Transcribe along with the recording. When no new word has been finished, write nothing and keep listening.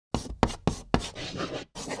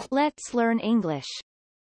Let's learn English.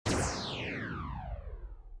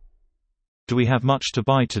 Do we have much to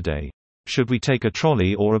buy today? Should we take a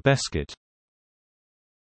trolley or a basket?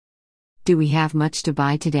 Do we have much to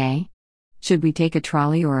buy today? Should we take a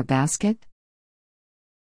trolley or a basket?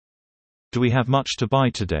 Do we have much to buy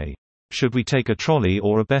today? Should we take a trolley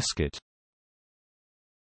or a basket?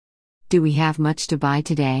 Do we have much to buy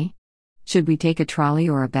today? Should we take a trolley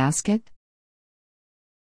or a basket?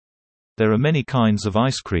 There are many kinds of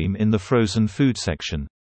ice cream in the frozen food section.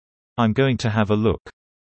 I'm going to have a look.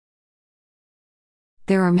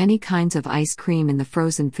 There are many kinds of ice cream in the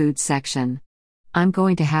frozen food section. I'm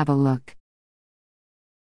going to have a look.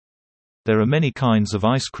 There are many kinds of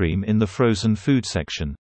ice cream in the frozen food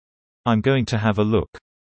section. I'm going to have a look.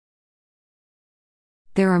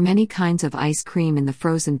 There are many kinds of ice cream in the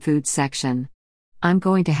frozen food section. I'm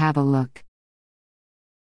going to have a look.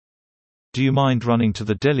 Do you mind running to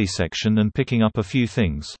the deli section and picking up a few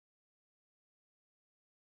things?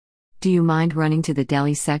 Do you mind running to the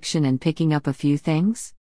deli section and picking up a few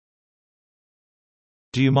things?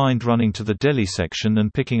 Do you mind running to the deli section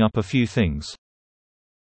and picking up a few things?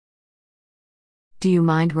 Do you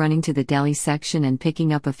mind running to the deli section and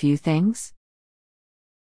picking up a few things?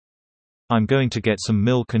 I'm going to get some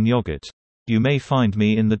milk and yogurt. You may find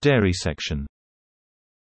me in the dairy section.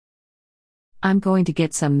 I'm going to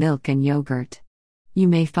get some milk and yogurt. You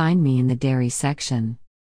may find me in the dairy section.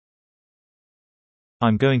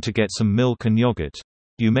 I'm going to get some milk and yogurt.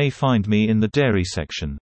 You may find me in the dairy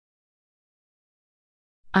section.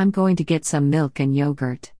 I'm going to get some milk and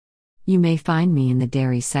yogurt. You may find me in the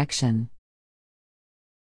dairy section.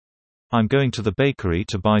 I'm going to the bakery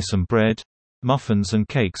to buy some bread, muffins and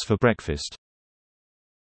cakes for breakfast.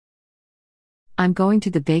 I'm going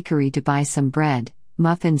to the bakery to buy some bread,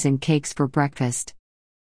 muffins and cakes for breakfast.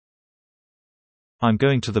 I'm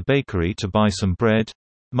going to the bakery to buy some bread,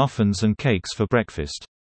 muffins and cakes for breakfast.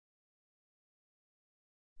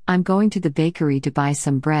 I'm going to the bakery to buy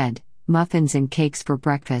some bread, muffins and cakes for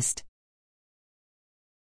breakfast.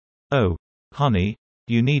 Oh, honey,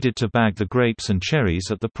 you needed to bag the grapes and cherries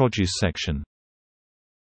at the produce section.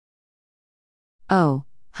 Oh,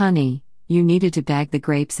 honey, you needed to bag the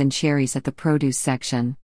grapes and cherries at the produce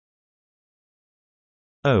section.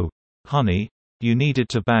 Oh, honey, you needed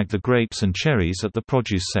to bag the grapes and cherries at the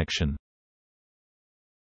produce section.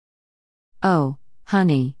 Oh,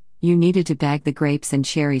 honey, you needed to bag the grapes and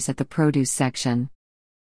cherries at the produce section.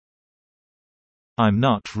 I'm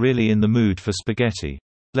not really in the mood for spaghetti.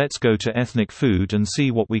 Let's go to ethnic food and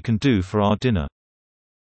see what we can do for our dinner.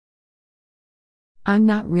 I'm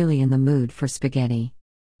not really in the mood for spaghetti.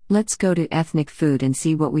 Let's go to ethnic food and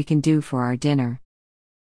see what we can do for our dinner.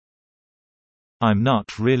 I'm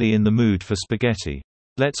not really in the mood for spaghetti.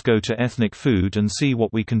 Let's go to ethnic food and see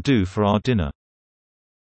what we can do for our dinner.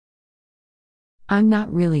 I'm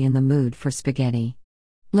not really in the mood for spaghetti.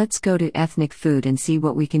 Let's go to ethnic food and see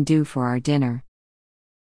what we can do for our dinner.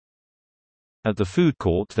 At the food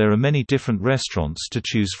court there are many different restaurants to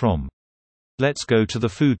choose from. Let's go to the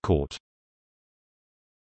food court.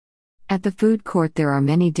 At the food court there are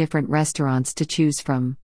many different restaurants to choose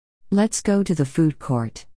from. Let's go to the food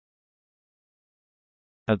court.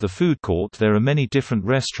 At the food court there are many different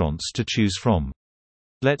restaurants to choose from.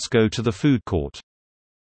 Let's go to the food court.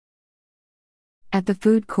 At the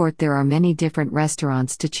food court there are many different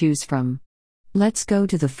restaurants to choose from. Let's go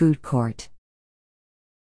to the food court.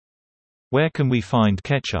 Where can we find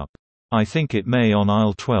ketchup? I think it may on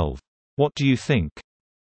aisle 12. What do you think?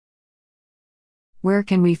 Where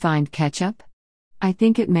can we find ketchup? I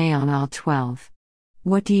think it may on aisle 12.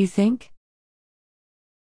 What do you think?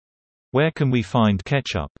 Where can we find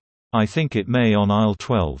ketchup? I think it may on aisle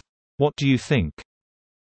 12. What do you think?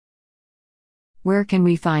 Where can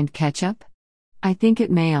we find ketchup? I think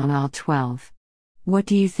it may on aisle 12. What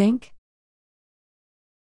do you think?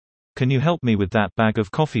 Can you help me with that bag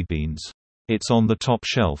of coffee beans? It's on the top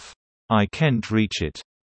shelf. I can't reach it.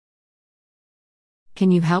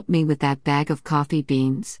 Can you help me with that bag of coffee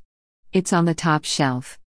beans? It's on the top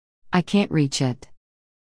shelf. I can't reach it.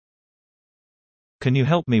 Can you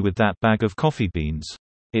help me with that bag of coffee beans?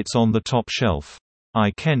 It's on the top shelf.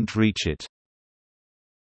 I can't reach it.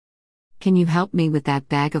 Can you help me with that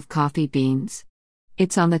bag of coffee beans?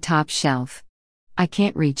 It's on the top shelf. I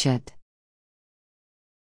can't reach it.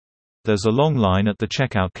 There's a long line at the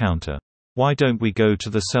checkout counter. Why don't we go to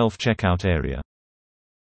the self-checkout area?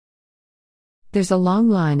 There's a long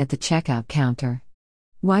line at the checkout counter.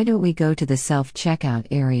 Why don't we go to the self-checkout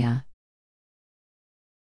area?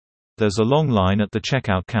 There's a long line at the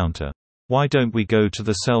checkout counter. Why don't we go to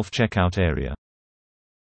the self-checkout area?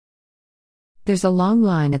 There's a long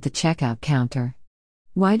line at the checkout counter.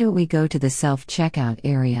 Why don't we go to the self-checkout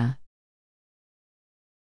area?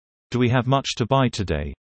 Do we have much to buy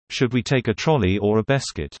today? Should we take a trolley or a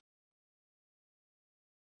basket?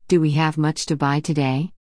 Do we have much to buy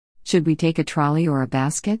today? Should we take a trolley or a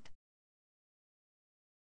basket?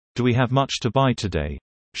 Do we have much to buy today?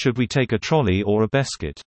 Should we take a trolley or a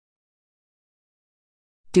basket?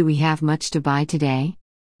 Do we have much to buy today?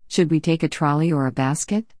 Should we take a trolley or a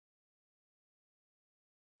basket?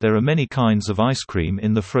 There are many kinds of ice cream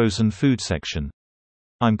in the frozen food section.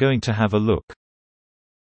 I'm going to have a look.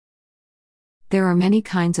 There are many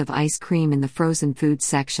kinds of ice cream in the frozen food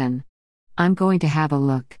section. I'm going to have a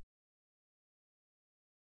look.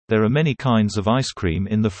 There are many kinds of ice cream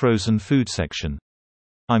in the frozen food section.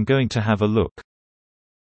 I'm going to have a look.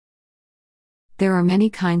 There are many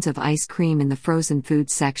kinds of ice cream in the frozen food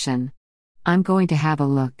section. I'm going to have a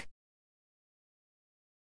look.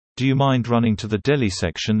 Do you mind running to the deli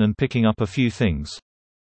section and picking up a few things?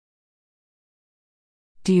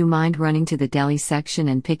 Do you mind running to the deli section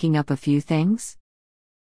and picking up a few things?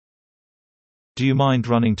 Do you mind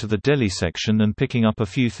running to the deli section and picking up a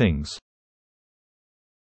few things?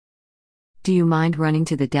 Do you mind running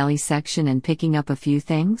to the deli section and picking up a few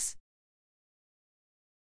things?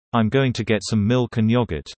 I'm going to get some milk and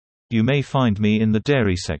yogurt. You may find me in the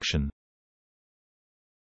dairy section.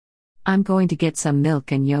 I'm going to get some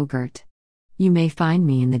milk and yogurt. You may find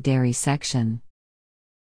me in the dairy section.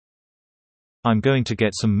 I'm going to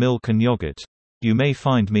get some milk and yogurt. You may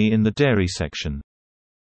find me in the dairy section.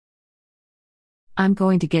 I'm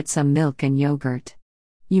going to get some milk and yogurt.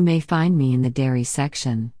 You may find me in the dairy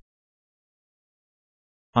section.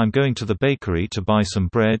 I'm going to the bakery to buy some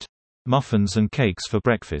bread, muffins and cakes for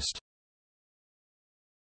breakfast.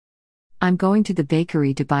 I'm going to the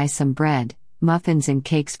bakery to buy some bread, muffins and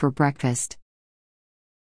cakes for breakfast.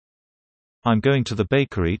 I'm going to the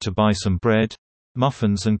bakery to buy some bread,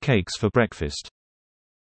 muffins and cakes for breakfast.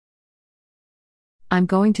 I'm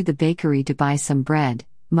going to the bakery to buy some bread,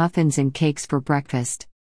 muffins and cakes for breakfast.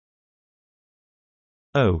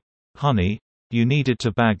 Oh, honey, you needed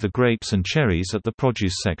to bag the grapes and cherries at the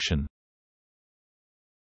produce section.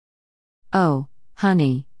 Oh,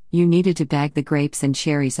 honey, you needed to bag the grapes and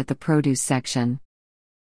cherries at the produce section.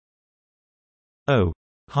 Oh,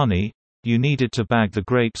 honey, you needed to bag the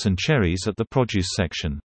grapes and cherries at the produce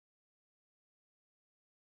section.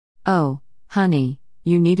 Oh, honey,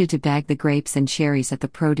 you needed to bag the grapes and cherries at the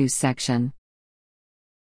produce section.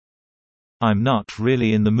 I'm not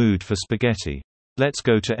really in the mood for spaghetti. Let's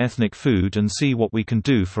go to ethnic food and see what we can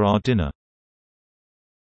do for our dinner.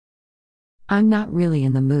 I'm not really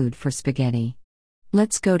in the mood for spaghetti.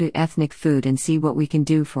 Let's go to ethnic food and see what we can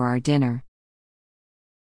do for our dinner.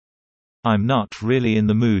 I'm not really in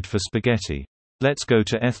the mood for spaghetti. Let's go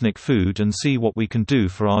to ethnic food and see what we can do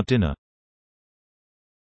for our dinner.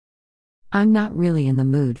 I'm not really in the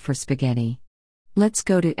mood for spaghetti. Let's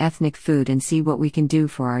go to ethnic food and see what we can do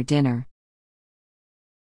for our dinner.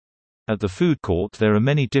 At the food court there are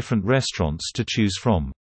many different restaurants to choose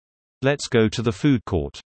from. Let's go to the food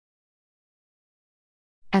court.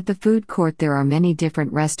 At the food court there are many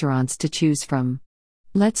different restaurants to choose from.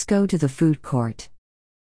 Let's go to the food court.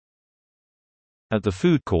 At the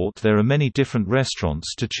food court there are many different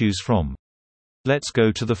restaurants to choose from. Let's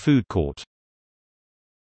go to the food court.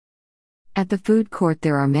 At the food court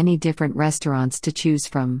there are many different restaurants to choose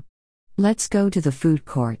from. Let's go to the food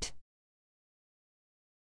court.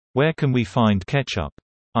 Where can we find ketchup?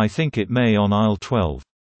 I think it may on aisle 12.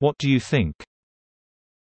 What do you think?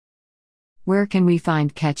 Where can we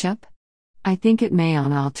find ketchup? I think it may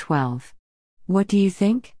on aisle 12. What do you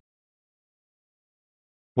think?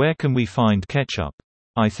 Where can we find ketchup?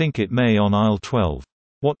 I think it may on aisle 12.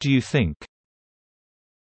 What do you think?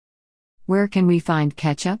 Where can we find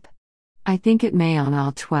ketchup? I think it may on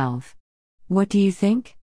aisle 12. What do you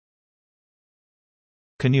think?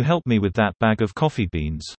 Can you help me with that bag of coffee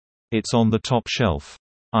beans? It's on the top shelf.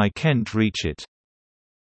 I can't reach it.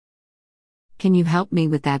 Can you help me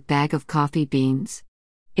with that bag of coffee beans?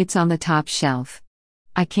 It's on the top shelf.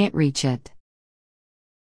 I can't reach it.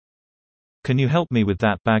 Can you help me with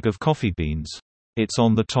that bag of coffee beans? It's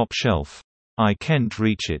on the top shelf. I can't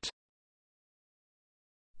reach it.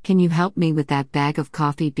 Can you help me with that bag of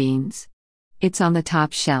coffee beans? It's on the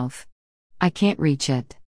top shelf. I can't reach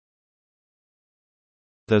it.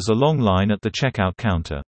 There's a long line at the checkout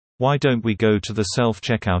counter. Why don't we go to the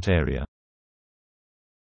self-checkout area?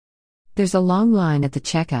 There's a long line at the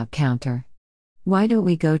checkout counter. Why don't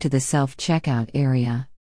we go to the self-checkout area?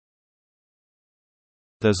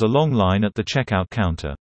 There's a long line at the checkout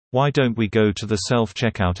counter. Why don't we go to the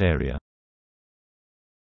self-checkout area?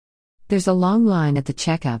 There's a long line at the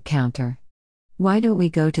checkout counter. Why don't we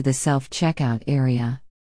go to the self-checkout area?